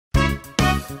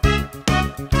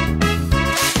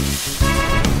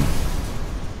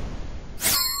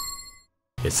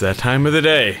It's that time of the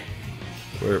day.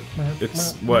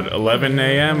 It's what, 11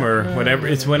 a.m. or whatever.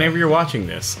 It's whenever you're watching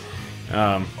this,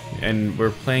 and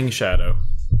we're playing Shadow.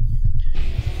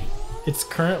 It's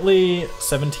currently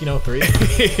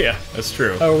 17:03. Yeah, that's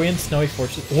true. Oh, are we in Snowy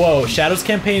Fortress? Whoa, Shadow's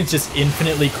campaign is just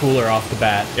infinitely cooler off the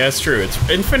bat. Yeah, that's true. It's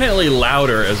infinitely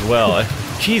louder as well.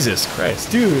 Jesus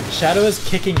Christ. Dude, Shadow is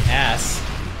kicking ass.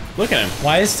 Look at him.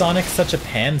 Why is Sonic such a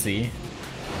pansy?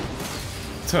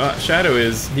 So, Shadow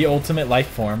is... The ultimate life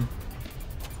form.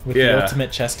 With the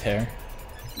ultimate chest hair.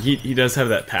 He does have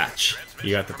that patch.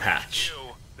 You got the patch.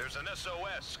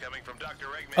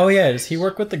 Oh yeah, does he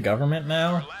work with the government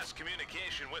now?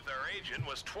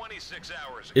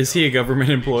 Is he a government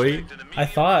employee? I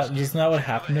thought. Isn't that what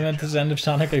happened to him at the end of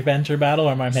Sonic Adventure Battle,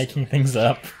 or am I making things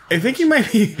up? I think he might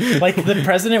be... Like, the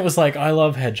president was like, I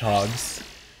love hedgehogs.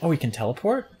 Oh, we can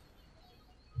teleport?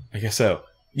 I guess so.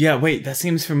 Yeah, wait, that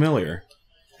seems familiar.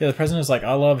 Yeah, the president was like,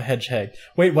 I love hedgehog.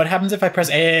 Wait, what happens if I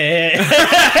press A?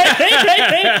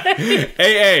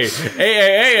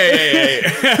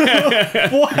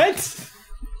 What?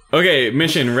 Okay,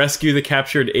 mission, rescue the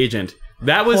captured agent.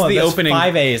 That was the opening.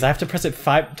 5 A's. I have to press it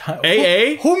 5 times.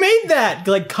 AA? Who made that,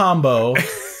 like, combo?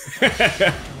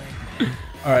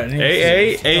 Alright.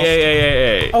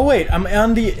 AA. Oh wait, I'm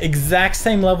on the exact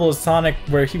same level as Sonic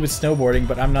where he was snowboarding,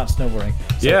 but I'm not snowboarding.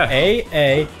 So yeah.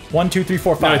 AA, 1, 2, 3,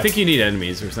 4, 5. No, I think you need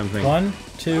enemies or something. 1,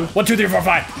 2, 1, 2, 3, 4,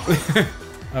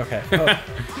 5. Okay.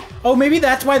 Oh, maybe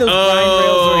that's why those grind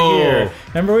rails are here.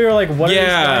 Remember we were like, what are these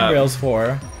grind rails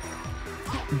for?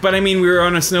 But I mean, we were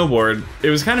on a snowboard. It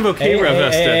was kind of okay for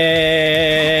us to...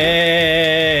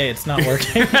 It's not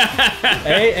working.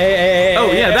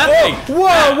 Oh yeah, that thing.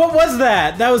 Whoa, what was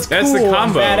that? That was cool. That's the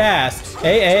combo. Badass.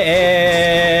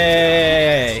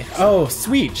 Oh,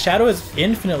 sweet. Shadow is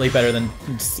infinitely better than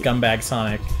Scumbag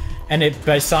Sonic. And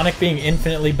by Sonic being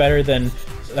infinitely better than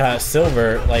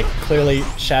Silver, like, clearly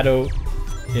Shadow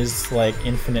is, like,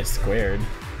 infinite squared.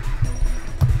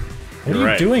 What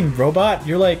are you doing, robot?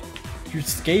 You're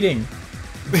skating.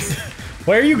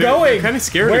 Where are you going? They're kind of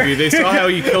scared of you. They saw how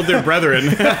you killed their brethren.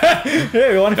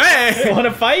 Hey, you want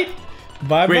to fight?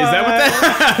 Bye. Wait, is that what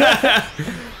that?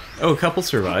 Oh, a couple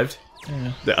survived.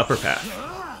 Yeah. The upper path.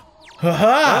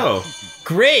 Haha! Oh,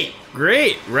 great!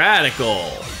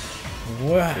 Radical.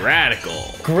 Wow.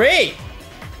 Radical. Great.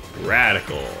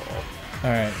 Radical. All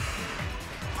right.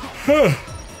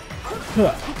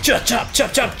 Chop, chop,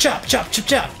 chop, chop, chop, chop, chop,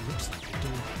 chop.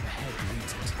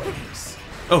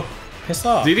 Oh, piss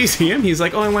off. Did he see him? He's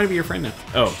like, oh, I want to be your friend now.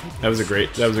 Oh, that was a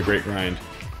great grind.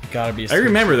 Gotta be. I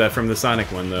remember that from the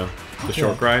Sonic one though, the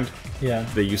short grind. Yeah.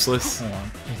 The useless. Hold on.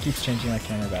 It keeps changing my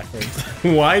camera backwards.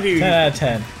 Why do you? 10 out of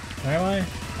 10. Where am I?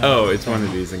 Oh, it's one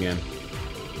of these again.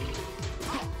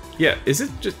 Yeah, is it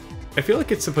just? I feel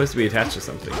like it's supposed to be attached to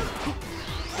something.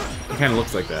 It kind of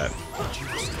looks like that.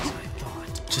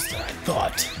 Just as I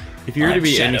thought. If you were to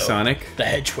be Shadow, any Sonic, the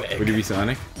hedgehog. Would you be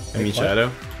Sonic? I mean what?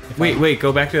 Shadow. Wait,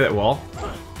 go back to that wall.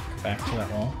 Back to that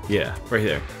wall? Yeah, right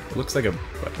there. It looks like a...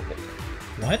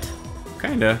 What?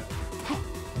 Kinda.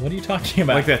 What are you talking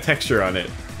about? Like that texture on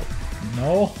it.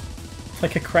 No. It's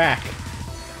like a crack.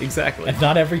 Exactly. And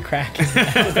not every crack is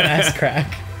an ass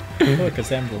crack. Look,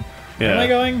 it's emblem. Yeah. Where am I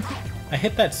going? I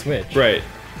hit that switch. Right.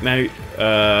 Now,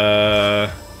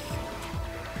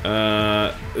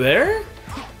 there?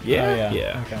 Yeah? Oh, yeah.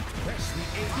 Yeah. Okay.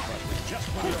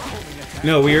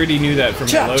 No, we already knew that from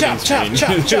the loading screen.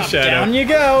 Chop, chop, Shadow. down you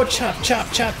go. Chop,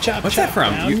 chop, chop, chop, What's chop. that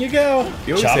from? Down you go.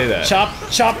 You always chop, say that. Chop,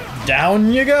 chop,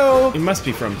 down you go. It must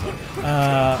be from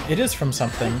something. It is from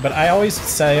something, but I always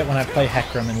say it when I play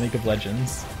Heckram in League of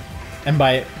Legends. And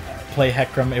by play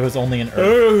Heckram, it was only an Earth.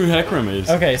 Oh, Heckram is.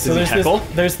 Okay, so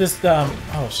there's this,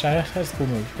 oh, Shadow has a cool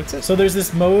move. What's it? So there's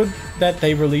this mode that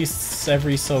they release they've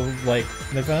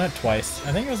done it twice.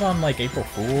 I think it was on like April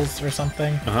Fools or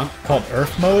something. Called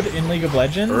Earth mode in League of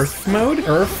Legends. Earth mode?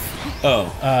 Earth.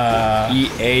 Oh.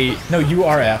 EA. No,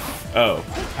 URF. Oh.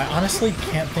 I honestly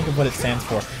can't think of what it stands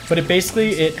for, but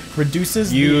it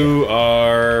reduces. You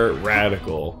are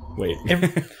radical. Wait.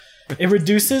 It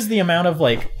reduces the amount of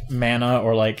like mana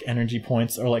or like energy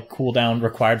points or like cooldown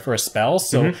required for a spell.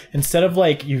 So instead of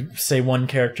like you say one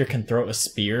character can throw a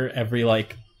spear every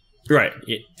like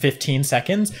 15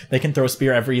 seconds, they can throw a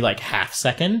spear every like half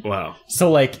second. Wow.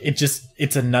 So like it's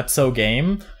a nutso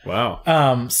game.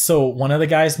 Wow. So one of the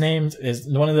guys is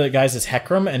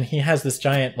Heckram, and he has this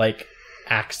giant like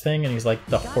axe thing, and he's like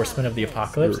the horseman of the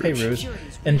apocalypse. Rouge. Hey, Rouge.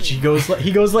 And he goes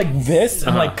like this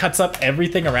and like cuts up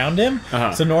everything around him.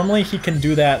 So normally he can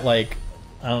do that like,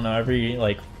 I don't know, every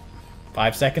like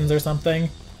 5 seconds or something.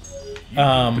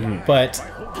 But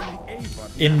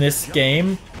in this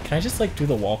game, can I just like do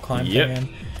the wall climb thing again?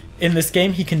 In this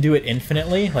game, he can do it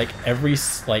infinitely, like every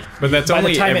like. But that's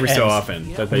only every so ends.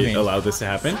 often that they allow this to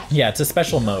happen. Yeah, it's a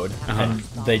special mode, and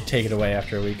they take it away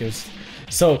after a week.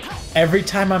 So every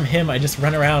time I'm him, I just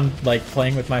run around like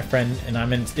playing with my friend, and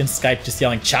I'm in Skype just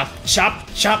yelling chop, chop,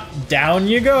 chop, down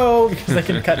you go, because I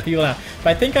can cut people down. But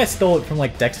I think I stole it from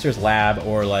like Dexter's Lab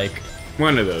or like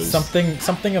one of those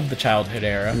something of the childhood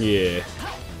era. Yeah.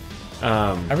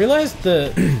 I realized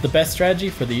the best strategy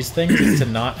for these things is to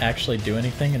not actually do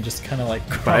anything and just kind of like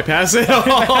bypass it all.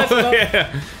 Yeah.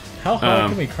 How hard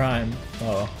can we climb?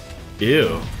 Oh.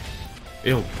 Ew.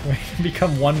 Ew.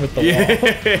 Become one with the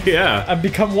wall. Yeah. I've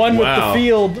become one with the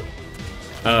field.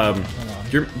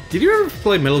 Did you ever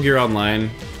play Metal Gear Online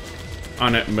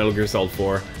on Metal Gear Solid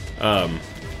 4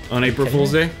 on April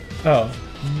Fool's Day? Oh.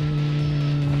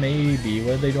 Maybe.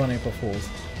 What did they do on April Fool's?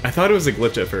 I thought it was a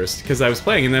glitch at first because I was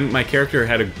playing and then my character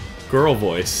had a girl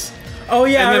voice. Oh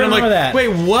yeah, and then I remember that. Wait,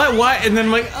 what? What? And then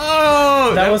I'm like,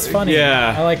 oh, that was funny.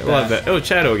 Yeah, I like that. Love that. Oh,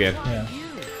 Shadow again. Yeah.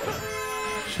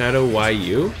 Shadow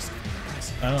YU?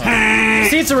 I don't know.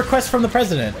 See, it's a request from the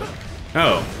president.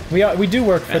 Oh. We do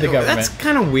work for the government. That's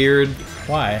kind of weird.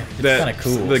 Why? It's kind of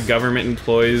cool. The government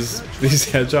employs these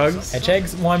hedgehogs.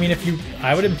 Hedgehogs? Well, I mean,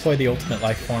 I would employ the ultimate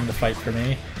life form to fight for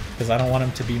me, because I don't want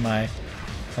him to be my.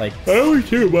 Like, I would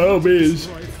too, by all means.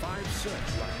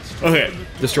 Okay,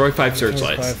 destroy 5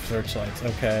 searchlights. 5 searchlights,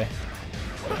 okay.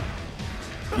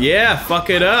 Yeah, fuck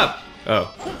it up.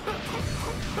 Oh.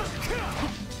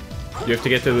 You have to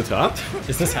get to the top?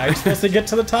 Is this how you're supposed to get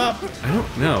to the top? I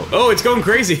don't know. Oh, it's going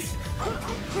crazy.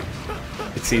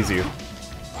 It sees you.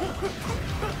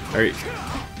 Alright.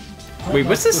 Wait,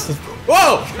 what's this?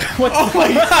 Whoa! What? Oh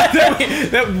my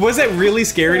god! Was that really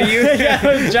scary to you?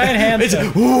 Yeah, giant hands.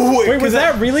 Wait, was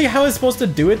that really how it's supposed to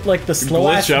do it? Like the slow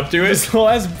ass up to it? The slow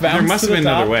ass bounce. There must have been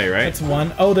another way, right? That's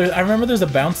one. Oh, I remember there's a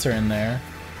bouncer in there.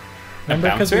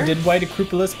 Remember because we did White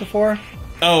Acropolis before?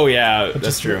 Oh yeah,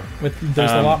 that's true.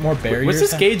 There's a lot more barriers. What's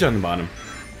this gauge on the bottom?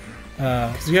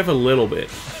 Because you have a little bit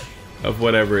of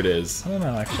whatever it is. I don't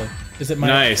know actually. Is it my?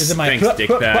 Nice. Is it my? Thanks,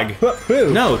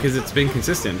 dickbag. No, because it's been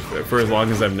consistent for as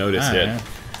long as I've noticed it. Know.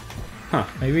 Huh?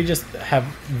 Maybe we just have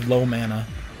low mana.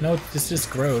 No, it's just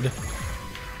growed.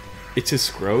 It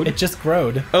just growed. It just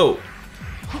growed. Oh.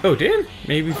 Oh, did?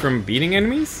 Maybe from beating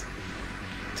enemies?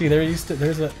 See,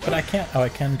 there's a, but I can't. Oh, I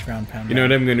can ground pound. You know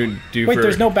what I'm gonna do? Wait,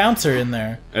 there's no bouncer in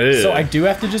there. So I do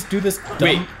have to just do this.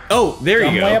 Wait. Oh, there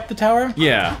you go. Way up the tower.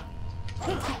 Yeah.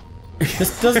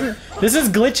 This doesn't. This is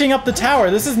glitching up the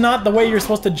tower. This is not the way you're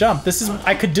supposed to jump. This is.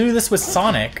 I could do this with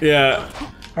Sonic. Yeah.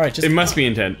 All right, just. It must be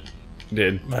intended.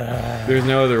 There's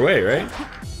no other way, right?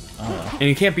 And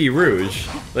you can't be Rouge.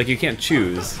 Like you can't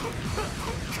choose.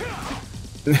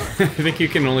 I think you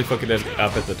can only fuck it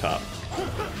up at the top.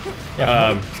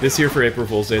 Yeah. This year for April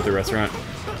Fool's Day at the restaurant,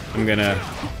 I'm gonna.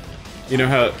 You know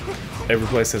how every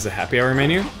place has a happy hour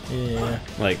menu? Yeah.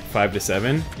 Like 5 to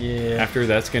 7? Yeah. After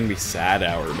that's gonna be sad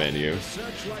hour menu,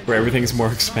 where everything's more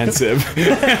expensive.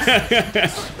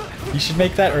 You should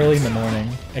make that early in the morning,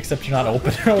 except you're not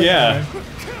open early. Yeah.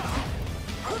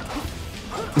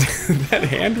 That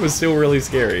hand was still really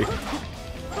scary.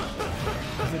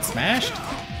 Is it smashed?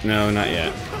 No, not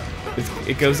yet.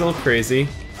 It goes a little crazy.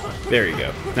 There you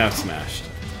go. Now it's smashed.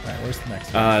 Alright, where's the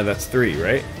next one? That's 3,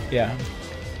 right? Yeah.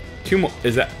 2 more.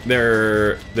 Is that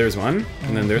there? There's one,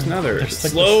 and then there's another. There's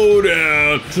Slow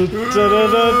down. The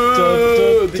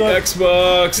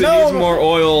Xbox. It needs more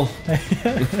oil.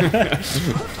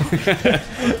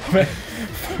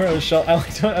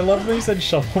 I love when you said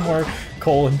shovel more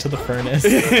coal into the furnace.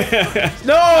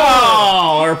 No!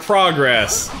 Oh, our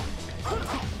progress.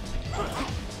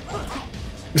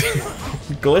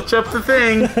 Glitch up the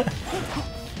thing.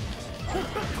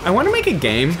 I want to make a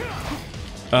game.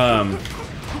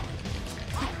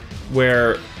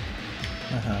 Where...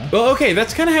 Well, okay,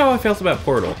 that's kind of how I felt about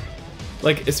Portal.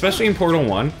 Like, especially in Portal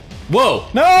 1. Whoa!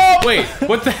 No! Wait,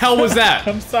 what the hell was that?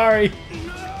 I'm sorry.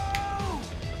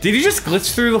 Did you just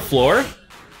glitch through the floor?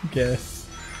 Yes.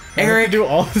 Eric, do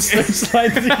all the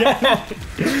slides again.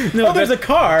 No, oh, there's a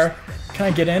car. Can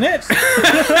I get in it?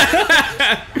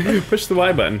 Push the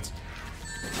Y button.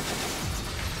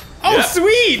 Oh, yeah.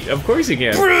 Sweet! Of course you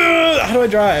can. How do I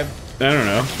drive? I don't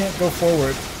know. I can't go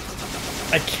forward.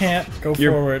 I can't go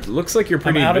forward. Looks like you're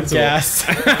pretty invincible. I'm out of gas.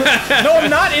 No, I'm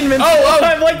not invincible. Oh,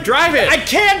 I'm like, drive it. I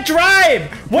can't drive.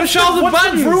 Push all the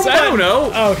buttons. I don't know.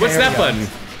 Oh, okay, what's that button?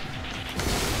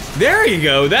 There you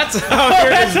go. That's how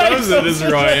you're supposed to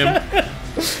destroy him.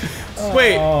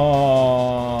 Wait.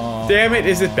 Oh. Damn it.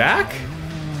 Is it back?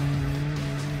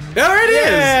 There it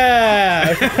is!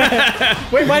 Yeah!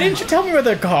 Wait, why didn't you tell me with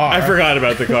the car? I forgot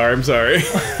about the car, I'm sorry.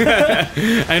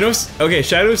 I know, okay,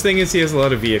 Shadow's thing is he has a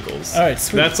lot of vehicles. Alright,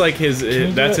 sweet. That's like his,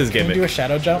 that's his gimmick. Can you do a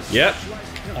shadow jump? Yep.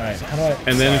 Alright, how do I...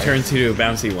 And then it turns into a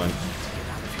bouncy one.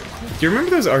 Do you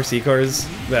remember those RC cars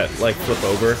that, like, flip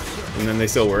over and then they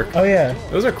still work? Oh yeah.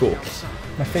 Those are cool.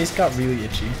 My face got really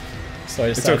itchy, so I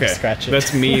It's decided okay. to scratch it.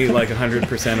 That's me, like,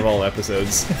 100% of all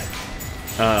episodes.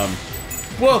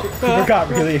 Whoa! Cooper got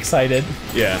really excited.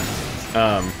 Yeah.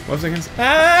 What was I gonna say?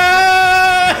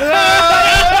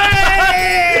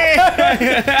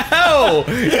 Ow!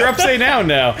 You're upside down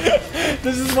now.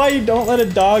 This is why you don't let a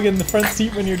dog in the front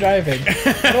seat when you're driving.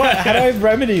 How do I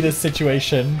remedy this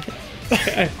situation?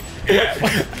 Can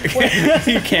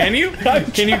you?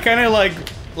 Can you kind of like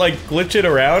glitch it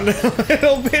around a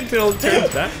little bit till it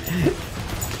turns back?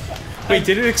 Wait,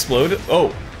 did it explode?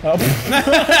 Oh.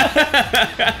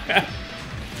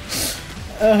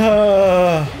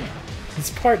 This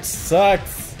part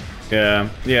sucks.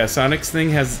 Yeah, Sonic's thing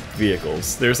has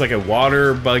vehicles. There's like a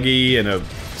water buggy and a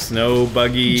snow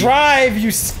buggy. Drive, you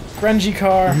scrungy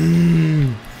car.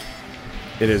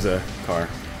 It is a car.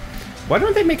 Why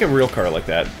don't they make a real car like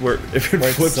that? Where if it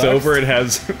flips over, it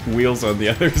has wheels on the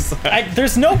other side.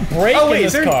 There's no brake in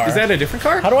this car. Is that a different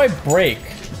car? How do I brake?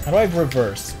 How do I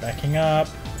reverse? Backing up.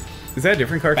 Is that a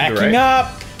different car to the right? Backing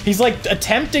up. He's like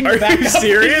attempting to back up. Are you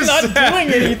serious? He's not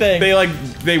doing anything.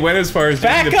 They went as far as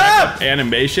back doing the backup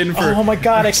animation for. Oh my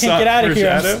god! I can't get out of here.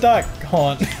 Shadow. I'm stuck.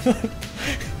 Hold on.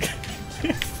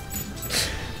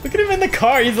 Look at him in the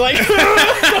car. He's like.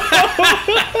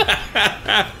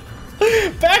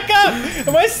 Back up!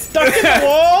 Am I stuck in the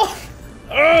wall?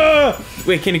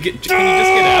 Wait, can you just get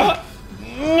out?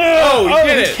 Oh, you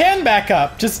did it! Can back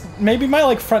up. Just maybe my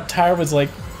like front tire was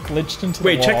like glitched into the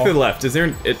wall. Wait, check to the left. Is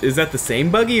that the same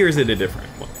buggy or is it a different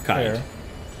kind?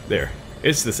 There.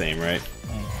 It's the same, right?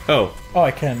 Oh. Oh,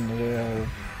 I can.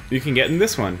 You can get in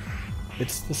this one.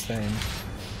 It's the same.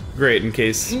 Great, in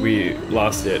case we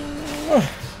lost it.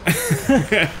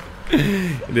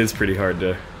 It is pretty hard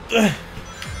to.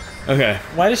 Okay.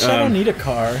 Why does Shadow need a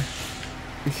car?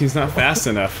 He's not fast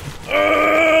enough.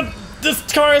 This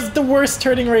car is the worst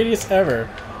turning radius ever.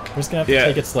 We're just gonna have to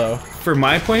take it slow. For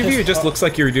my point of view, it just looks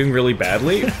like you're doing really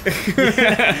badly.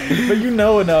 But you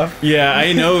know enough. Yeah,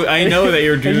 I know that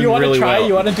you're doing you wanna really try? well.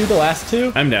 You want to do the last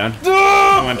two? I'm down.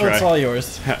 I want to try. It's all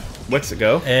yours. What's it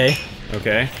go? A.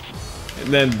 Okay.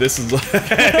 And then this is. Whoa!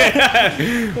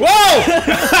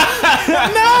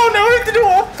 No, we have to do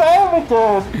all five of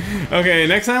them. Okay,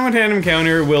 next time on Tandem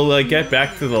Counter, we'll get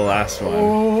back to the last one.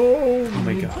 Oh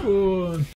my god.